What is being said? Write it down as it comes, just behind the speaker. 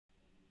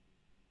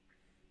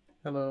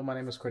Hello, my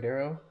name is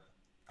Cordero.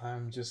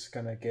 I'm just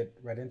gonna get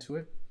right into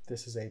it.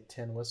 This is a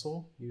tin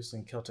whistle used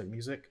in Celtic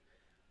music.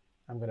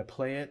 I'm gonna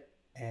play it,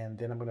 and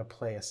then I'm gonna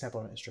play a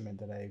sample instrument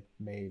that I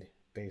made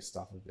based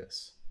off of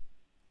this.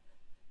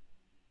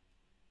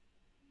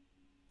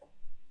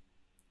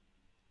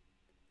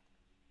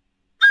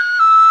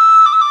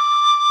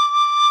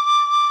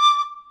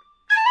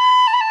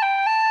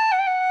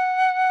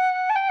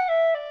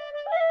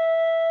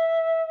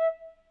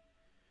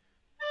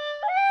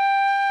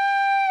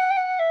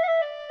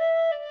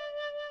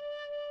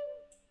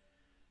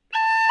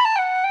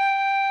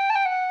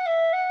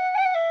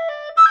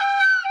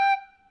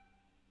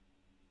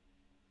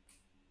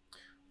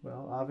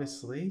 Well,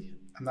 obviously,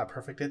 I'm not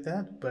perfect at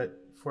that, but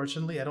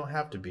fortunately, I don't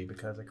have to be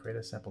because I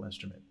created a sample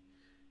instrument.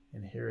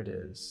 And here it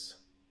is.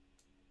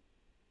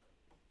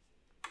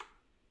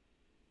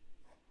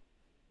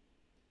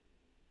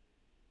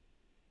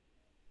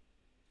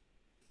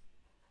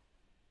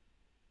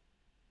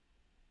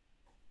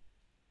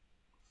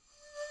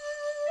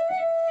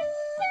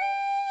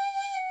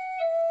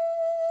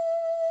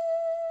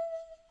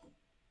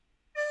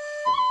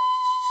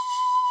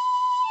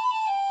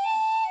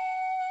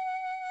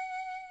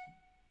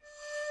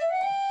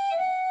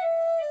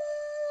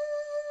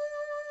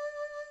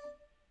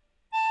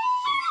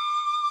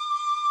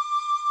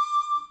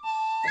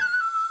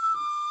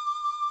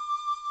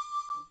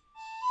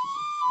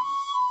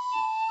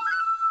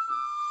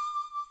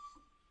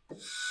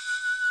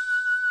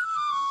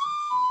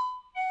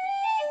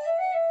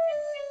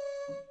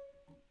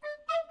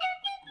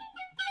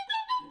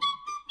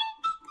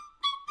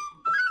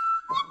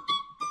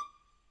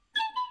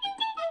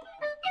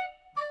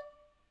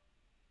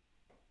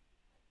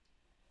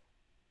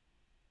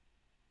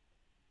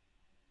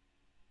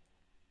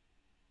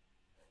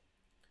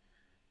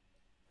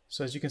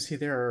 So as you can see,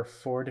 there are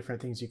four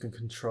different things you can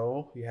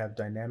control. You have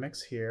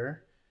dynamics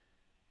here,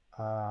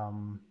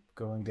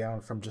 going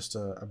down from just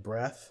a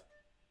breath.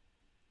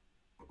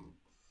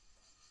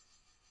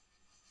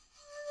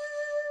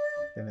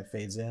 Then it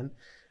fades in.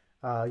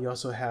 You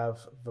also have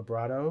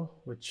vibrato,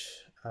 which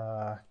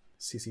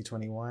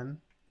CC21.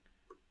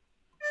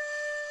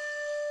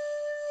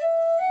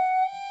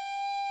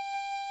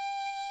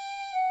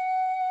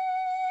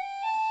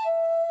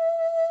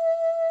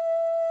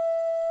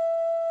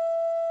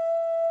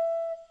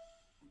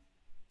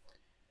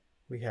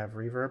 We have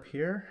reverb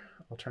here.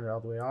 I'll turn it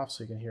all the way off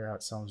so you can hear how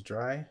it sounds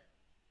dry.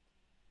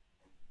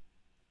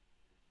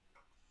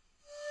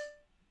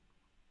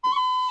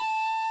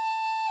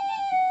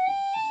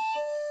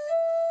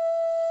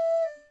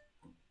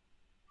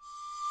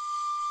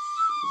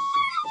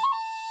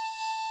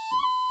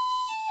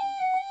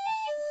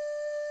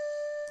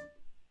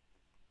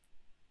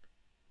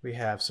 We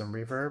have some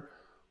reverb,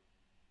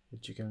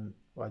 which you can,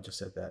 well, I just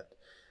said that.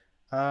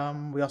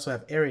 We also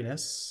have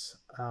airiness.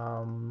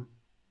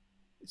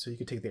 So you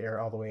can take the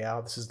air all the way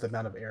out. This is the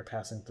amount of air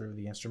passing through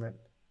the instrument.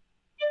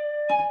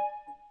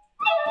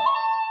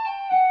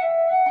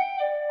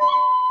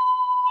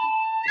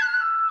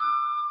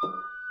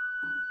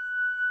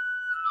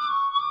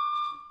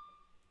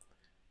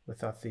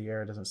 Without the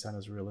air, it doesn't sound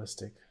as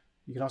realistic.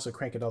 You can also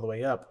crank it all the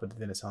way up, but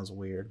then it sounds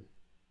weird.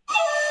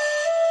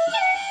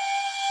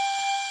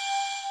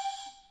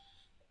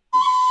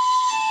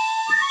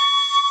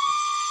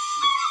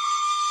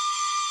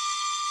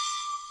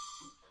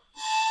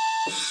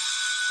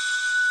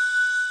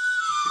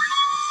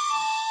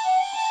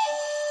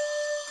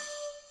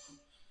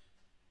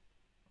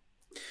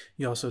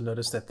 You also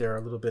notice that there are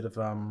a little bit of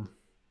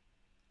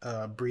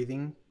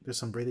breathing. There's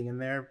some breathing in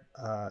there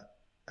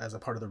as a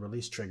part of the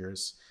release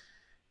triggers,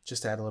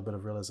 just to add a little bit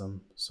of realism.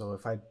 So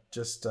if I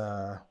just,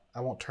 I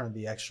won't turn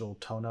the actual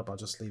tone up. I'll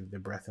just leave the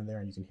breath in there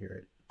and you can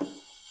hear it.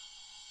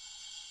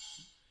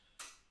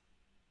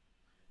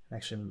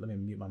 Actually, let me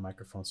mute my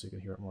microphone so you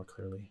can hear it more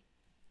clearly.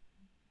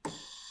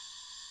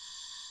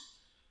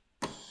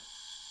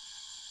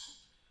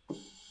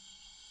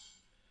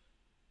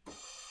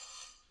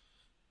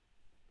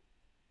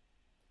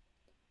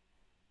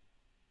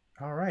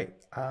 All right.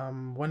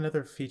 One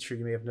other feature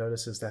you may have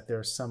noticed is that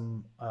there's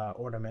some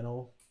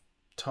ornamental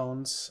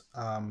tones.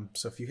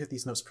 So if you hit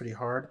these notes pretty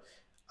hard,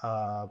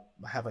 I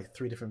have like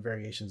 3 different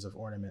variations of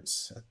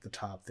ornaments at the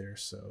top there.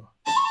 So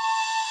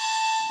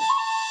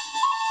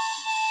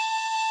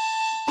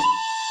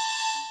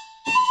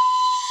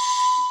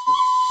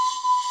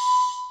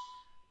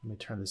let me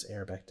turn this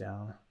air back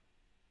down.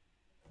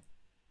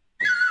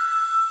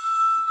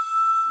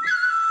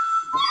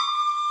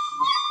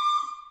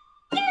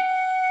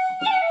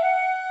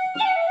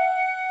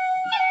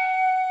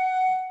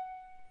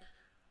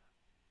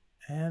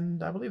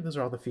 And I believe those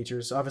are all the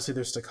features. Obviously,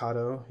 there's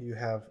staccato. You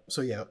have,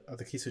 so yeah,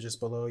 the key switches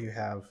below, you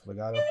have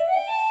legato,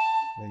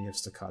 then you have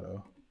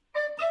staccato.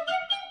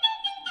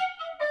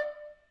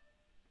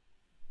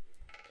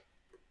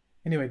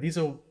 Anyway, this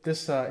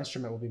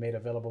instrument will be made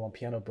available on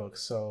Piano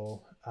Books,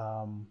 so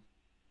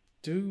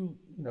do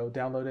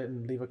download it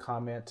and leave a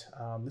comment.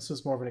 This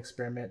was more of an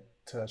experiment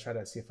to try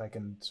to see if I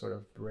can sort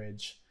of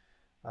bridge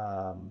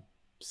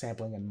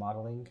sampling and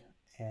modeling,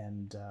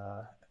 and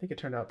I think it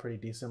turned out pretty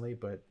decently.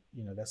 But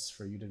that's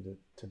for you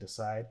to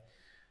decide.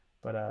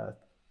 But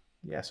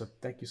yeah, so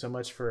thank you so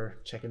much for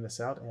checking this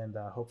out, and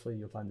hopefully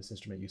you'll find this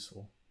instrument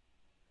useful.